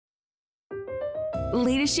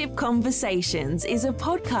Leadership Conversations is a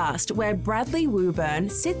podcast where Bradley Woburn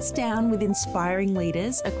sits down with inspiring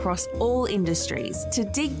leaders across all industries to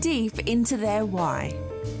dig deep into their why.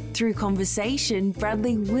 Through conversation,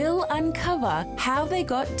 Bradley will uncover how they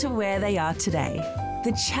got to where they are today,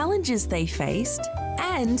 the challenges they faced,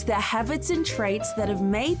 and the habits and traits that have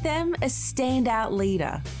made them a standout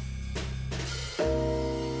leader.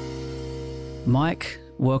 Mike,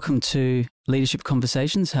 welcome to Leadership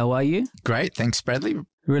Conversations. How are you? Great. Thanks, Bradley.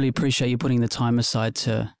 Really appreciate you putting the time aside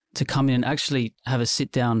to come in and actually have a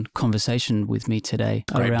sit-down conversation with me today.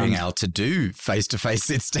 Great being able to do face-to-face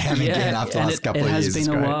sits-down again after the last couple of years. It has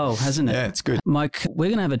been a while, hasn't it? Yeah, it's good. Mike, we're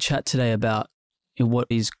going to have a chat today about what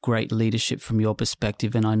is great leadership from your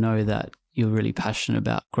perspective, and I know that you're really passionate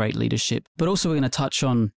about great leadership, but also we're going to touch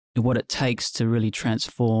on what it takes to really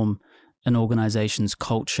transform an organization's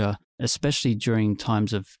culture, especially during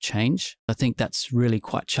times of change. I think that's really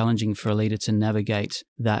quite challenging for a leader to navigate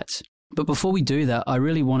that. But before we do that, I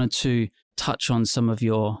really wanted to touch on some of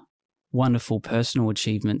your wonderful personal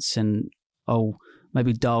achievements, and I'll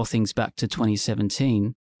maybe dial things back to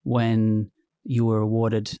 2017 when you were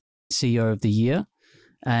awarded CEO of the Year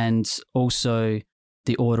and also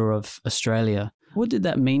the Order of Australia. What did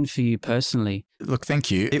that mean for you personally? Look,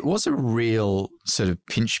 thank you. It was a real sort of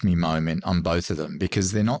pinch me moment on both of them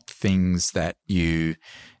because they're not things that you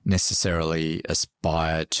necessarily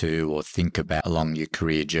aspire to or think about along your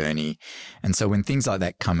career journey. And so when things like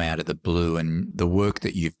that come out of the blue and the work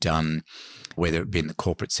that you've done, whether it be in the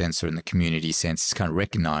corporate sense or in the community sense, is kind of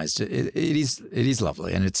recognised, it is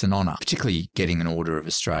lovely and it's an honour, particularly getting an Order of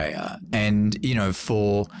Australia. And, you know,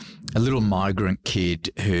 for a little migrant kid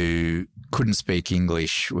who couldn't speak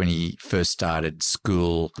English when he first started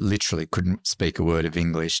school, literally couldn't speak a word of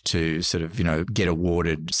English, to sort of, you know, get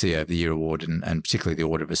awarded CEO of the Year award and particularly the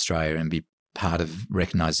Order of Australia and be part of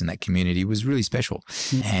recognised in that community was really special.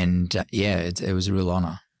 And it was a real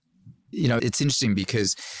honour. You know, it's interesting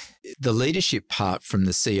because the leadership part from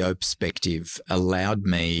the CEO perspective allowed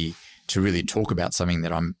me to really talk about something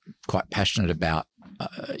that I'm quite passionate about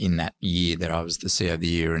in that year that I was the CEO of the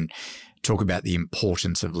Year, and talk about the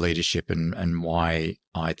importance of leadership and why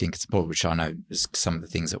I think it's important, which I know is some of the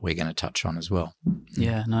things that we're going to touch on as well.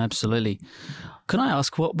 Yeah, no, absolutely. Can I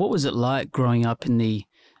ask, what was it like growing up in the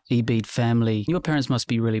Ebeid family? Your parents must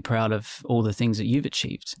be really proud of all the things that you've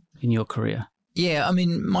achieved in your career. Yeah, I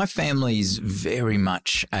mean, my family's very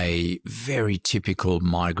much a very typical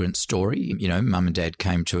migrant story. You know, mum and dad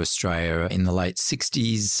came to Australia in the late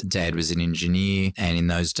 60s. Dad was an engineer, and in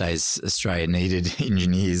those days, Australia needed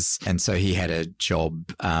engineers. And so he had a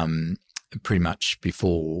job pretty much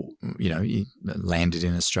before, you know, he landed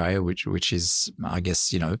in Australia, which is, I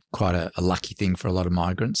guess, you know, quite a lucky thing for a lot of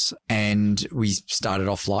migrants. And we started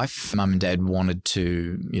off life. Mum and dad wanted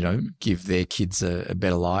to, you know, give their kids a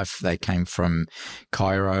better life. They came from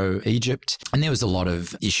Cairo, Egypt. And there was a lot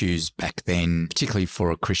of issues back then, particularly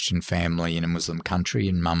for a Christian family in a Muslim country.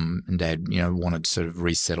 And mum and dad, you know, wanted to sort of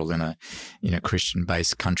resettle in a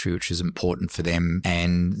Christian-based country, which was important for them.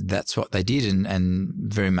 And that's what they did. And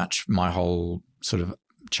very much my whole sort of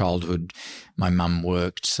childhood, my mum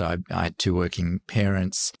worked, so I had two working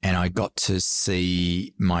parents, and I got to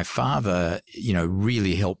see my father, you know,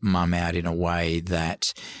 really help mum out in a way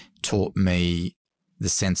that taught me the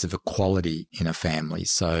sense of equality in a family.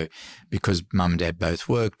 So because mum and dad both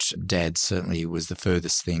worked, dad certainly was the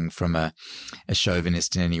furthest thing from a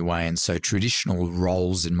chauvinist in any way. And so traditional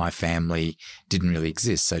roles in my family didn't really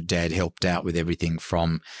exist. So dad helped out with everything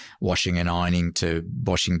from washing and ironing to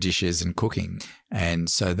washing dishes and cooking. And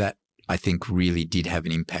so that, I think, really did have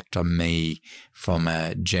an impact on me from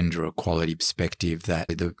a gender equality perspective, that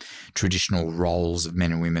the traditional roles of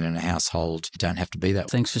men and women in a household don't have to be that way.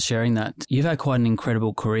 Thanks for sharing that. You've had quite an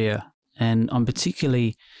incredible career, and I'm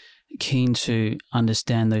particularly keen to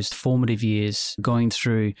understand those formative years going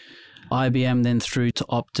through IBM, then through to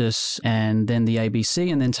Optus and then the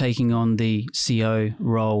ABC, and then taking on the CEO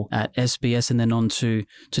role at SBS and then on to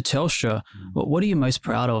Telstra. What are you most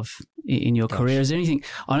proud of in your career? Is there anything?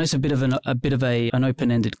 I know it's a bit of an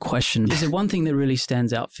open-ended question. Is there one thing that really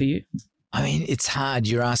stands out for you? I mean, it's hard.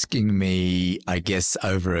 You're asking me, I guess,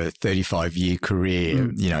 over a 35-year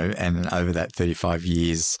career, you know, and over that 35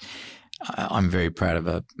 years, I'm very proud of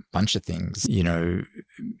a bunch of things. You know,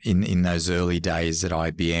 in those early days at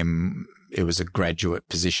IBM, it was a graduate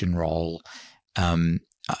position role. I'm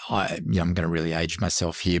going to really age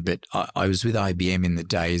myself here, but I was with IBM in the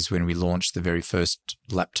days when we launched the very first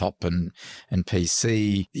laptop and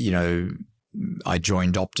PC. You know, I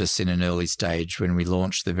joined Optus in an early stage when we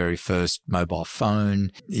launched the very first mobile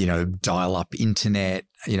phone, you know, dial-up internet.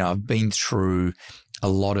 You know, I've been through a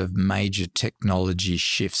lot of major technology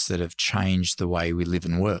shifts that have changed the way we live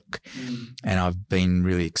and work. And I've been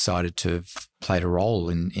really excited to have played a role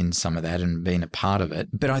in some of that and been a part of it.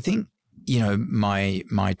 But I think,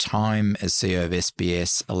 my time as CEO of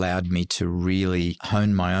SBS allowed me to really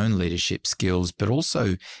hone my own leadership skills, but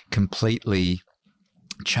also completely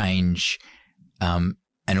change an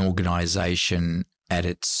organisation at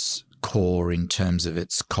its core in terms of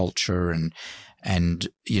its culture. And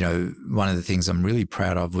one of the things I'm really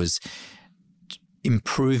proud of was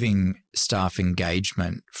improving staff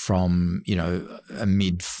engagement from, a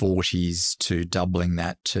mid-40s to doubling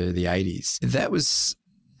that to the 80s. That was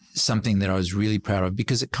something that I was really proud of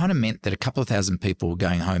because it kind of meant that a couple of thousand people were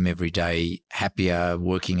going home every day happier,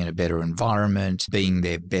 working in a better environment, being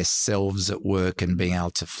their best selves at work and being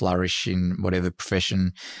able to flourish in whatever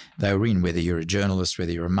profession they were in, whether you're a journalist,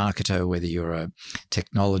 whether you're a marketer, whether you're a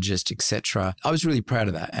technologist, etc. I was really proud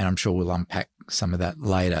of that, and I'm sure we'll unpack some of that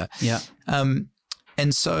later. Yeah.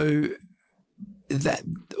 And so that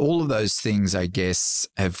all of those things, I guess,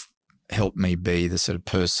 have helped me be the sort of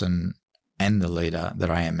person and the leader that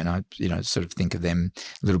I am. And I, sort of think of them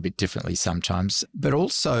a little bit differently sometimes. But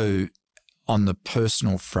also on the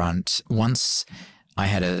personal front, once I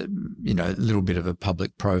had a little bit of a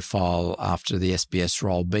public profile after the SBS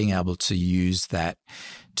role, being able to use that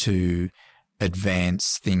to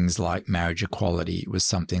advance things like marriage equality was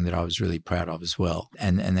something that I was really proud of as well.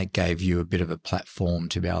 And that gave you a bit of a platform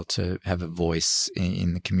to be able to have a voice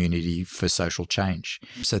in the community for social change.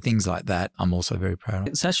 So things like that, I'm also very proud of.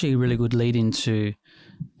 It's actually a really good lead into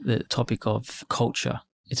the topic of culture.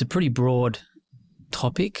 It's a pretty broad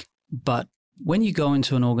topic, but when you go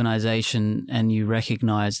into an organization and you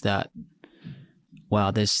recognize that,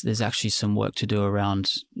 wow, there's actually some work to do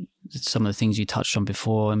around some of the things you touched on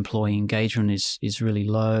before. Employee engagement is really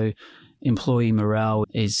low. Employee morale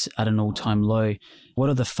is at an all-time low. What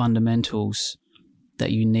are the fundamentals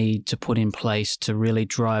that you need to put in place to really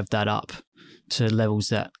drive that up to levels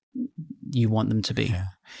that you want them to be? Yeah.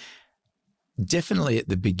 Definitely at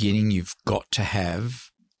the beginning, you've got to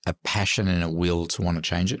have a passion and a will to want to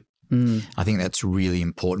change it. I think that's really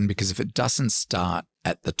important because if it doesn't start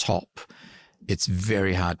at the top, it's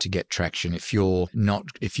very hard to get traction. If you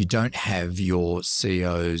don't have your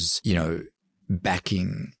CEOs,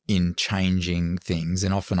 backing in changing things.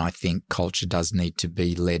 And often I think culture does need to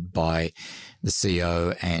be led by the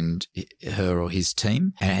CEO and her or his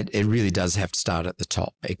team. And it really does have to start at the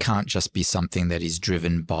top. It can't just be something that is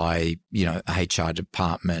driven by, a HR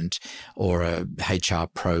department or a HR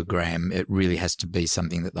program. It really has to be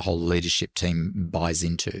something that the whole leadership team buys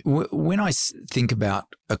into. When I think about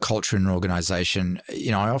a culture in an organization,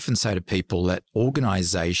 I often say to people that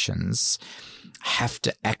organizations have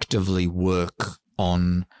to actively work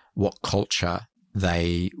on what culture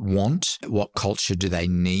they want, what culture do they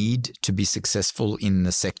need to be successful in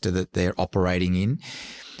the sector that they're operating in.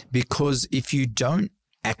 Because if you don't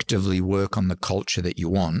actively work on the culture that you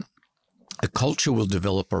want, a culture will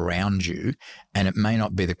develop around you and it may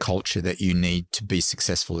not be the culture that you need to be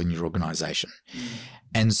successful in your organization.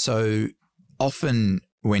 And so often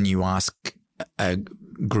when you ask a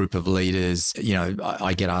group of leaders,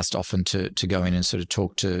 I get asked often to go in and sort of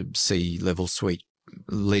talk to C-level suite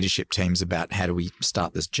leadership teams about how do we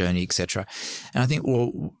start this journey, etc. And I think,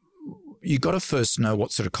 well, you got to first know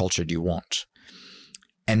what sort of culture do you want,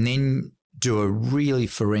 and then do a really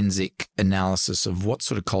forensic analysis of what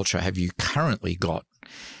sort of culture have you currently got,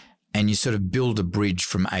 and you sort of build a bridge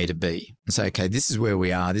from A to B and say, okay, this is where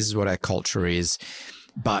we are, this is what our culture is.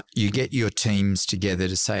 But you get your teams together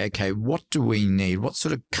to say, okay, what do we need? What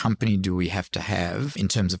sort of company do we have to have in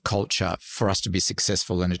terms of culture for us to be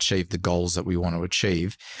successful and achieve the goals that we want to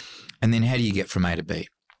achieve? And then how do you get from A to B?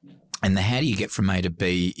 And the how do you get from A to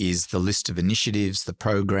B is the list of initiatives, the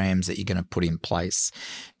programs that you're going to put in place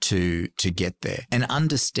to get there. And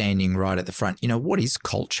understanding right at the front, what is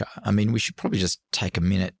culture? I mean, we should probably just take a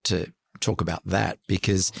minute to talk about that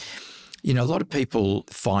because a lot of people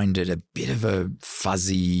find it a bit of a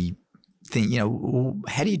fuzzy thing.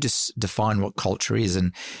 How do you just define what culture is?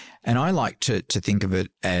 And I like to think of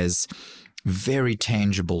it as very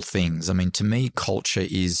tangible things. I mean, to me, culture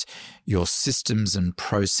is your systems and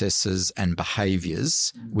processes and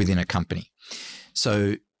behaviors within a company.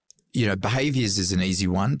 So, behaviors is an easy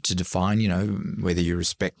one to define, whether you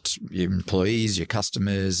respect your employees, your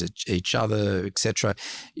customers, each other, etc.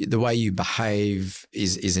 The way you behave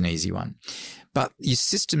is an easy one. But your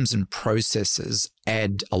systems and processes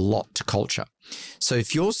add a lot to culture. So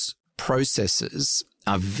if your processes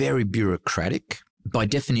are very bureaucratic, by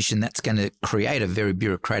definition, that's going to create a very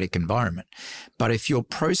bureaucratic environment. But if your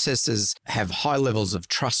processes have high levels of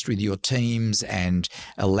trust with your teams and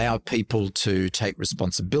allow people to take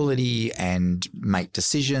responsibility and make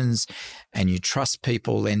decisions, and you trust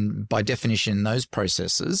people, then by definition, those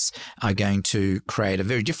processes are going to create a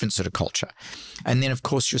very different sort of culture. And then, of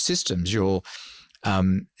course, your systems, your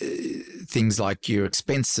things like your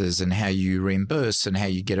expenses and how you reimburse and how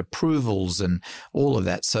you get approvals and all of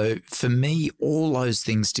that. So for me, all those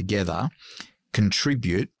things together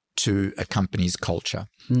contribute to a company's culture,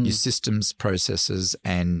 your systems, processes,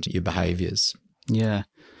 and your behaviors. Yeah.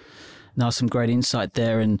 Now, some great insight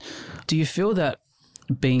there. And do you feel that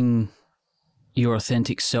being your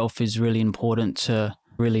authentic self is really important to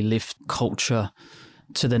really lift culture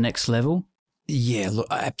to the next level? Yeah, look,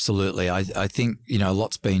 absolutely. I think, a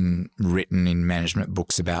lot's been written in management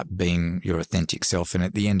books about being your authentic self. And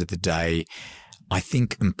at the end of the day, I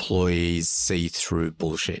think employees see through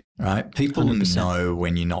bullshit, right? People 100%. Know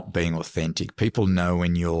when you're not being authentic. People know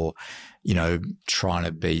when you're, trying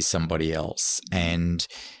to be somebody else. And,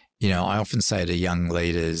 I often say to young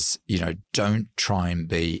leaders, don't try and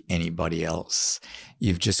be anybody else.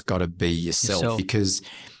 You've just got to be yourself. Because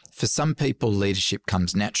for some people, leadership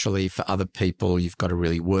comes naturally. For other people, you've got to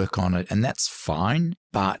really work on it, and that's fine,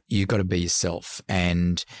 but you've got to be yourself.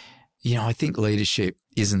 And, I think leadership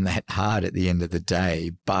isn't that hard at the end of the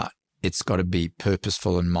day, but it's got to be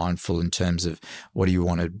purposeful and mindful in terms of what do you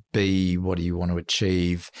want to be? What do you want to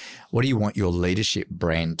achieve? What do you want your leadership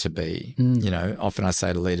brand to be? Often I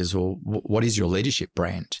say to leaders, well, what is your leadership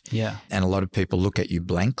brand? Yeah. And a lot of people look at you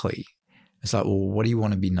blankly. It's like, well, what do you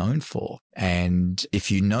want to be known for? And if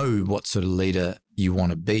you know what sort of leader you want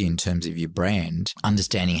to be in terms of your brand,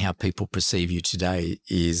 understanding how people perceive you today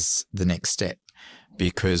is the next step.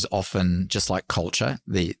 Because often, just like culture,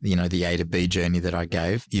 the A to B journey that I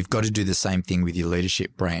gave, you've got to do the same thing with your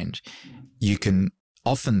leadership brand. You can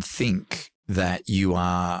often think that you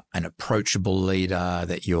are an approachable leader,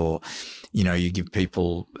 that you give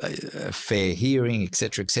people a fair hearing, et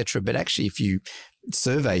cetera, but actually if you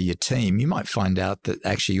survey your team, you might find out that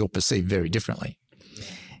actually you're perceived very differently.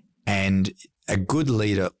 And a good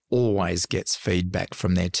leader always gets feedback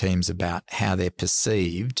from their teams about how they're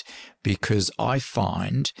perceived, because I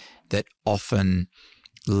find that often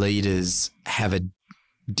leaders have a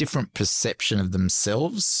different perception of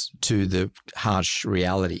themselves to the harsh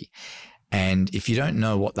reality. And if you don't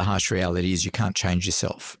know what the harsh reality is, you can't change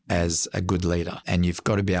yourself as a good leader. And you've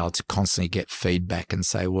got to be able to constantly get feedback and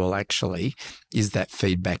say, well, actually, is that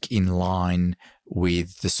feedback in line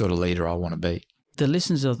with the sort of leader I want to be? The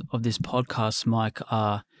listeners of this podcast, Mike,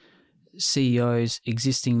 are CEOs,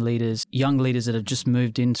 existing leaders, young leaders that have just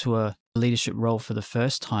moved into a leadership role for the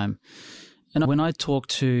first time. And when I talk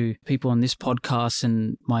to people on this podcast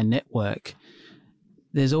and my network,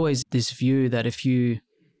 there's always this view that if you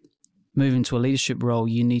move into a leadership role,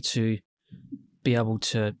 you need to be able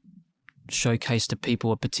to showcase to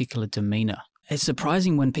people a particular demeanor. It's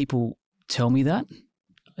surprising when people tell me that.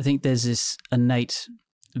 I think there's this innate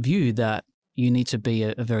view that you need to be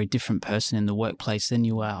a very different person in the workplace than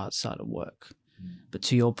you are outside of work. But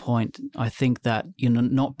to your point, I think that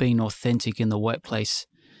not being authentic in the workplace,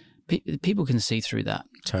 people can see through that.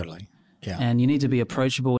 Totally. Yeah. And you need to be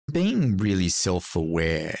approachable. Being really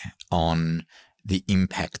self-aware on the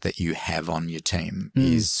impact that you have on your team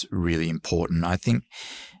is really important. I think,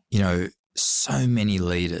 so many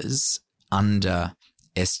leaders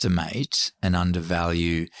underestimate and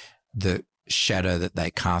undervalue the shadow that they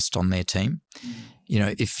cast on their team.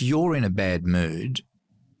 If you're in a bad mood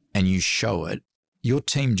and you show it, your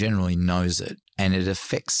team generally knows it, and it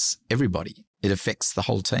affects everybody. It affects the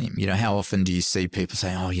whole team. How often do you see people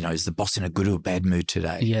say, oh, is the boss in a good or bad mood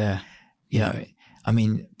today? Yeah.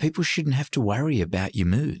 People shouldn't have to worry about your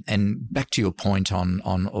mood. And back to your point on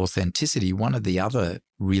authenticity, one of the other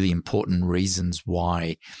really important reasons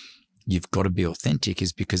why you've got to be authentic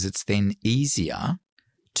is because it's then easier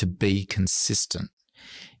to be consistent.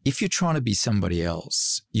 If you're trying to be somebody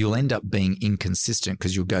else, you'll end up being inconsistent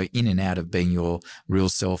because you'll go in and out of being your real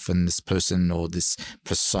self and this person or this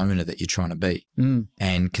persona that you're trying to be.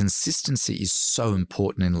 And consistency is so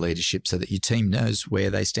important in leadership so that your team knows where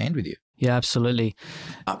they stand with you. Yeah, absolutely.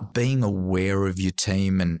 Being aware of your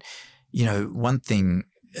team. And, one thing,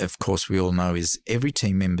 of course, we all know is every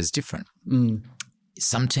team member is different.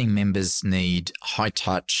 Some team members need high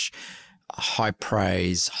touch, high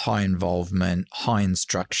praise, high involvement, high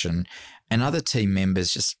instruction, and other team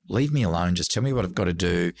members just leave me alone. Just tell me what I've got to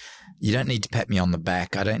do. You don't need to pat me on the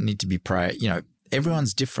back. I don't need to be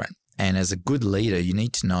everyone's different. And as a good leader, you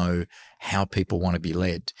need to know how people want to be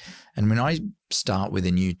led. And when I start with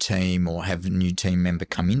a new team or have a new team member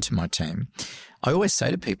come into my team, I always say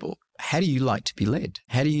to people, how do you like to be led?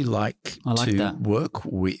 How do you like to work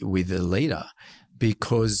with a leader?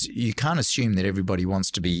 Because you can't assume that everybody wants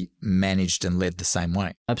to be managed and led the same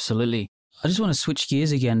way. Absolutely. I just want to switch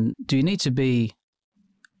gears again. Do you need to be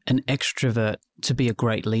an extrovert to be a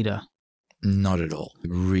great leader? Not at all.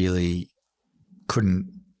 Really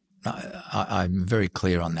couldn't. I'm very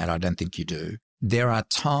clear on that. I don't think you do. There are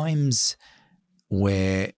times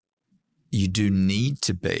where you do need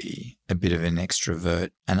to be a bit of an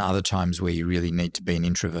extrovert and other times where you really need to be an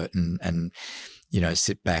introvert and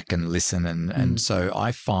sit back and listen. And so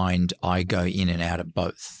I find I go in and out of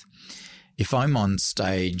both. If I'm on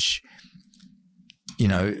stage,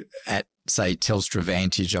 at, say, Telstra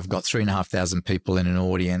Vantage, I've got 3,500 people in an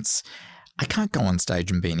audience, I can't go on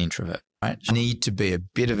stage and be an introvert. Right? I need to be a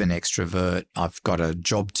bit of an extrovert. I've got a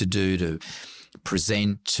job to do to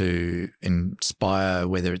present, to inspire,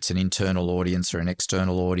 whether it's an internal audience or an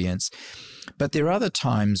external audience. But there are other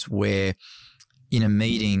times where in a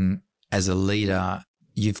meeting as a leader,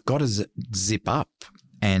 you've got to zip up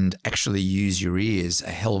and actually use your ears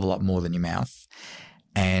a hell of a lot more than your mouth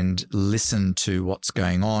and listen to what's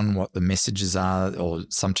going on, what the messages are, or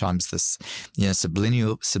sometimes this,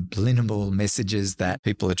 subliminal messages that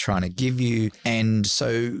people are trying to give you. And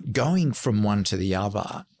so going from one to the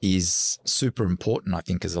other is super important, I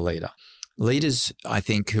think, as a leader. Leaders, I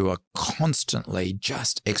think, who are constantly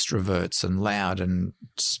just extroverts and loud and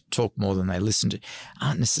talk more than they listen to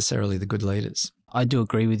aren't necessarily the good leaders. I do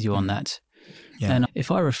agree with you on that. Yeah. And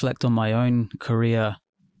if I reflect on my own career,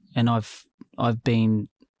 and I've been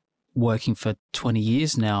working for 20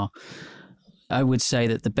 years now, I would say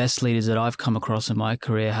that the best leaders that I've come across in my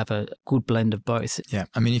career have a good blend of both. Yeah.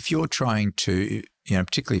 I mean, if you're trying to,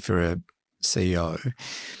 particularly for a CEO,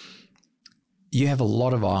 you have a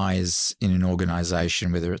lot of eyes in an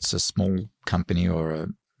organization, whether it's a small company or a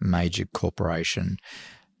major corporation.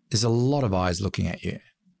 There's a lot of eyes looking at you.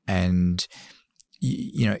 And,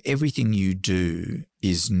 everything you do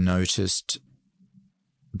is noticed,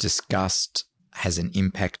 discussed, has an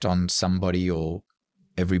impact on somebody or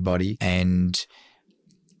everybody. And,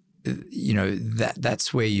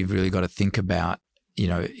 that's where you've really got to think about,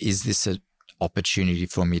 is this an opportunity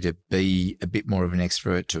for me to be a bit more of an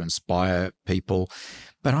extrovert, to inspire people?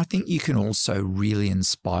 But I think you can also really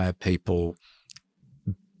inspire people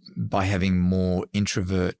by having more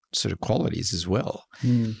introvert sort of qualities as well.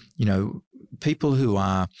 People who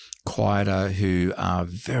are quieter, who are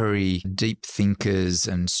very deep thinkers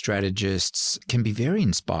and strategists can be very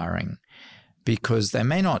inspiring because they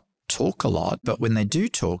may not talk a lot, but when they do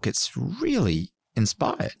talk, it's really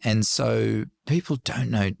inspired. And so people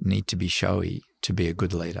don't need to be showy to be a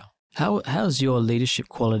good leader. How's your leadership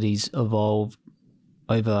qualities evolved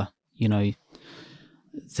over,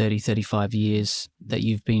 30, 35 years that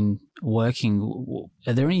you've been working?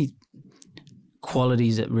 Are there any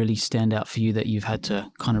qualities that really stand out for you that you've had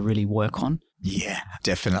to kind of really work on? Yeah,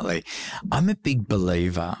 definitely. I'm a big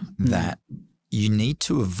believer that you need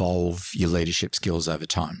to evolve your leadership skills over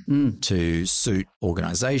time to suit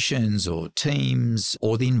organizations or teams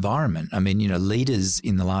or the environment. I mean, leaders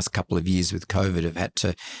in the last couple of years with COVID have had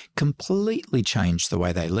to completely change the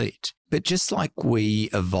way they lead. But just like we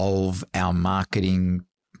evolve our marketing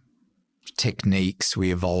techniques,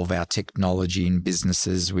 we evolve our technology in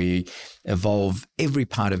businesses, we evolve every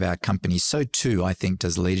part of our company, so too I think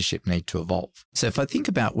does leadership need to evolve. So if I think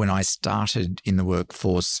about when I started in the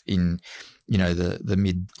workforce in the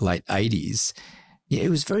mid-late 80s, it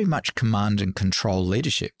was very much command and control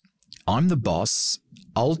leadership. I'm the boss,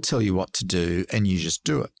 I'll tell you what to do and you just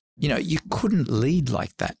do it. You couldn't lead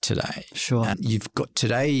like that today. Sure. And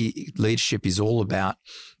today leadership is all about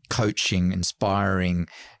coaching, inspiring,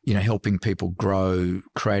 helping people grow,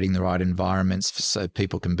 creating the right environments so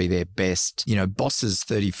people can be their best. Bosses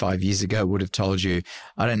 35 years ago would have told you,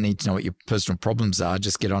 I don't need to know what your personal problems are,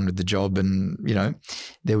 just get on with the job. And,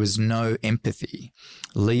 there was no empathy.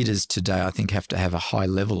 Leaders today, I think, have to have a high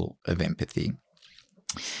level of empathy.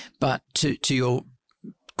 But to your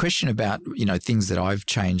question about, things that I've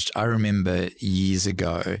changed, I remember years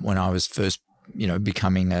ago when I was first,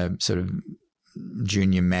 becoming a sort of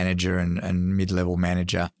junior manager and mid-level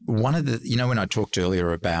manager. One of the, when I talked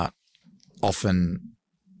earlier about often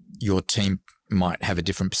your team might have a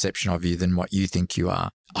different perception of you than what you think you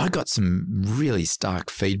are, I got some really stark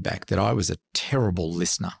feedback that I was a terrible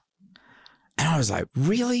listener. And I was like,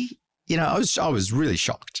 really? I was really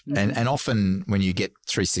shocked. And often when you get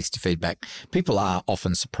 360 feedback, people are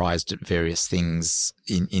often surprised at various things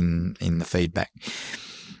in the feedback.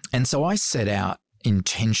 And so I set out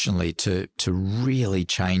intentionally to really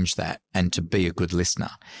change that and to be a good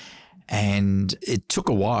listener. And it took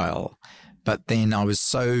a while, but then I was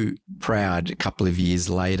so proud a couple of years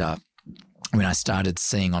later when I started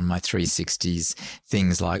seeing on my 360s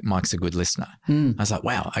things like Mike's a good listener. I was like,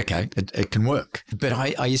 wow, okay, it can work. But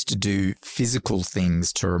I used to do physical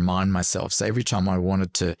things to remind myself. So every time I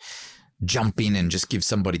wanted to jump in and just give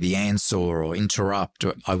somebody the answer or interrupt,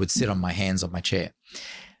 I would sit on my hands on my chair.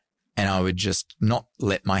 And I would just not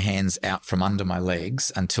let my hands out from under my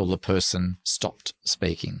legs until the person stopped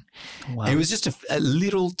speaking. Wow. It was just a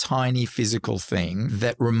little tiny physical thing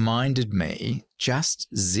that reminded me, just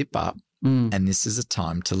zip up and this is a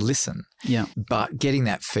time to listen. Yeah. But getting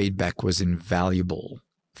that feedback was invaluable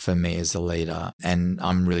for me as a leader. And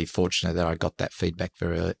I'm really fortunate that I got that feedback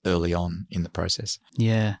very early on in the process.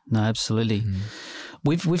 Yeah, no, absolutely.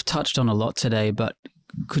 We've touched on a lot today, but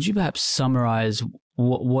could you perhaps summarize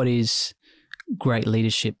what is great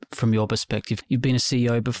leadership from your perspective? You've been a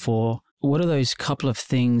CEO before. What are those couple of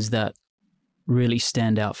things that really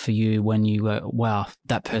stand out for you when you go, wow,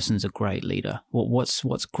 that person's a great leader?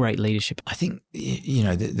 What's great leadership? I think,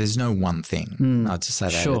 there's no one thing. I'd just say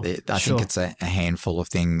that. Sure, I think it's a handful of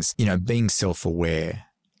things. Being self-aware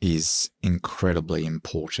is incredibly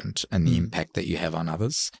important, and the impact that you have on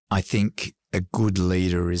others. I think a good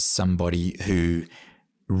leader is somebody who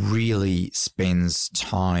really spends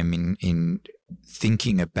time in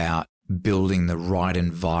thinking about building the right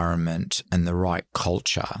environment and the right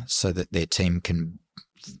culture so that their team can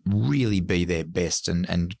really be their best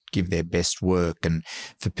and give their best work, and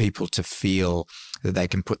for people to feel that they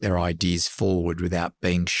can put their ideas forward without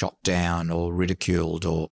being shot down or ridiculed,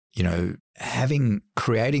 or,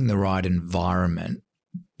 creating the right environment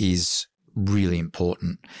is really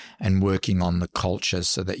important, and working on the culture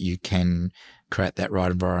so that you can create that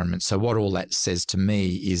right environment. So what all that says to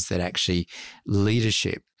me is that actually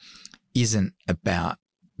leadership isn't about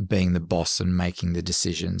being the boss and making the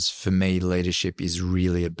decisions. For me, leadership is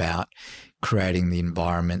really about creating the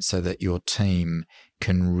environment so that your team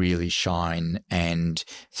can really shine and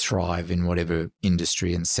thrive in whatever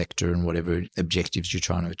industry and sector and whatever objectives you're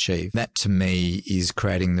trying to achieve. That to me is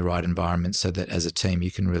creating the right environment so that as a team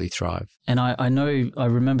you can really thrive. And I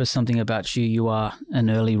remember something about you. You are an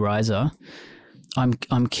early riser.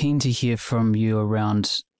 I'm keen to hear from you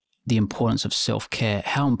around the importance of self-care.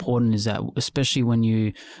 How important is that, especially when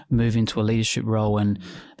you move into a leadership role and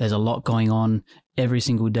there's a lot going on? Every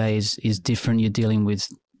single day is different. You're dealing with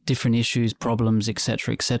different issues, problems,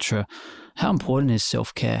 etc., etc. How important is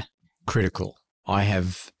self-care? Critical. I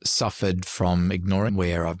have suffered from ignoring,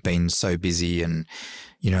 where I've been so busy and,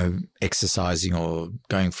 exercising or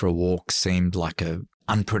going for a walk seemed like a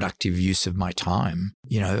unproductive use of my time.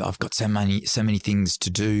 I've got so many things to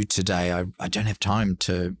do today. I don't have time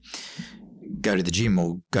to go to the gym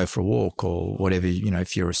or go for a walk or whatever,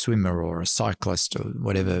 if you're a swimmer or a cyclist or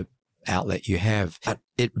whatever outlet you have. But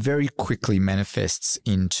it very quickly manifests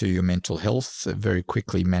into your mental health. It very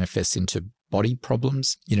quickly manifests into body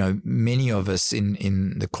problems. Many of us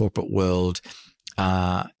in the corporate world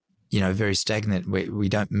are, very stagnant. We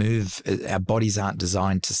don't move. Our bodies aren't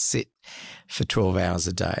designed to sit for 12 hours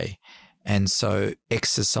a day. And so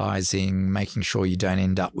exercising, making sure you don't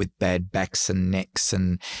end up with bad backs and necks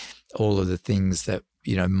and all of the things that,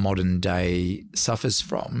 modern day suffers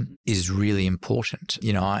from is really important.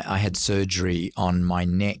 I had surgery on my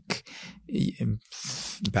neck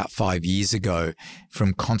about 5 years ago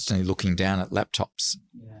from constantly looking down at laptops.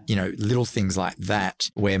 Little things like that,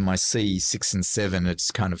 where my C6 and 7,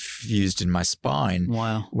 it's kind of fused in my spine.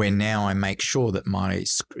 Wow. Where now I make sure that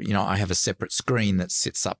I have a separate screen that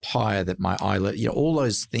sits up higher, that my eyelid, all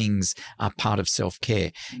those things are part of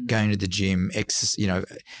self-care. Going to the gym,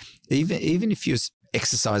 even if you're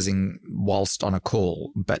exercising whilst on a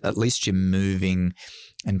call, but at least you're moving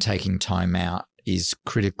and taking time out is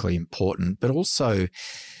critically important. But also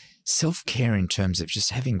self-care in terms of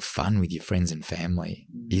just having fun with your friends and family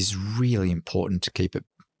is really important to keep it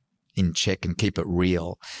in check and keep it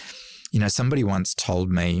real. Somebody once told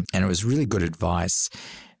me, and it was really good advice,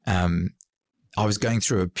 I was going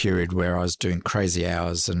through a period where I was doing crazy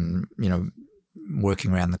hours and,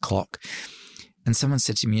 working around the clock. And someone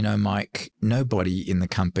said to me, Mike, nobody in the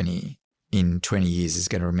company in 20 years is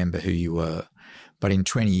going to remember who you were. But in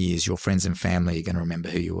 20 years, your friends and family are going to remember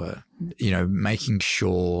who you were. Making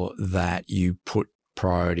sure that you put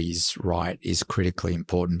priorities right is critically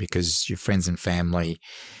important, because your friends and family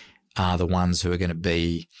are the ones who are going to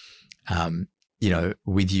be,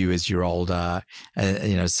 with you as you're older.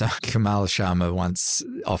 So Kamal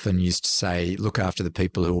Sharma often used to say, look after the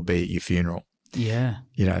people who will be at your funeral. Yeah.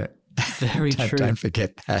 Very true. Don't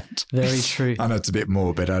forget that. Very true. I know it's a bit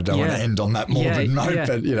morbid. I don't want to end on that morbid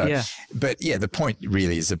note, but the point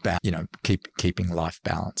really is about, keeping life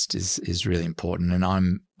balanced is really important. And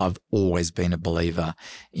I've always been a believer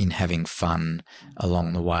in having fun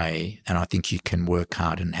along the way. And I think you can work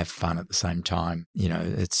hard and have fun at the same time.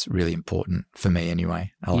 It's really important for me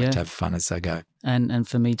anyway. I like to have fun as I go. And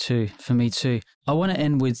for me too. I want to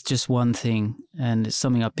end with just one thing, and it's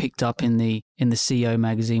something I picked up in the CEO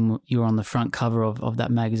magazine. You were on the front cover of that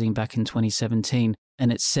magazine back in 2017,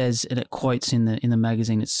 and it says, and it quotes in the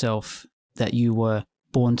magazine itself, that you were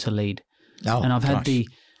born to lead. Oh, and I've had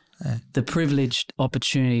the privileged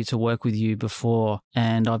opportunity to work with you before,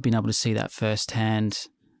 and I've been able to see that firsthand,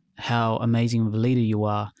 how amazing of a leader you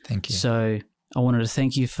are. Thank you. So I wanted to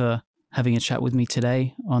thank you for having a chat with me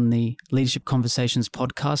today on the Leadership Conversations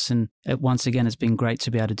podcast. And once again, it's been great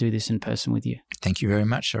to be able to do this in person with you. Thank you very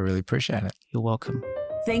much. I really appreciate it. You're welcome.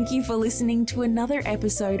 Thank you for listening to another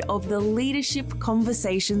episode of the Leadership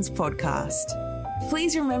Conversations podcast.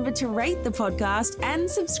 Please remember to rate the podcast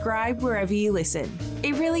and subscribe wherever you listen.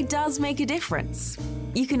 It really does make a difference.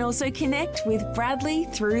 You can also connect with Bradley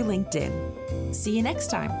through LinkedIn. See you next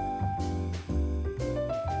time.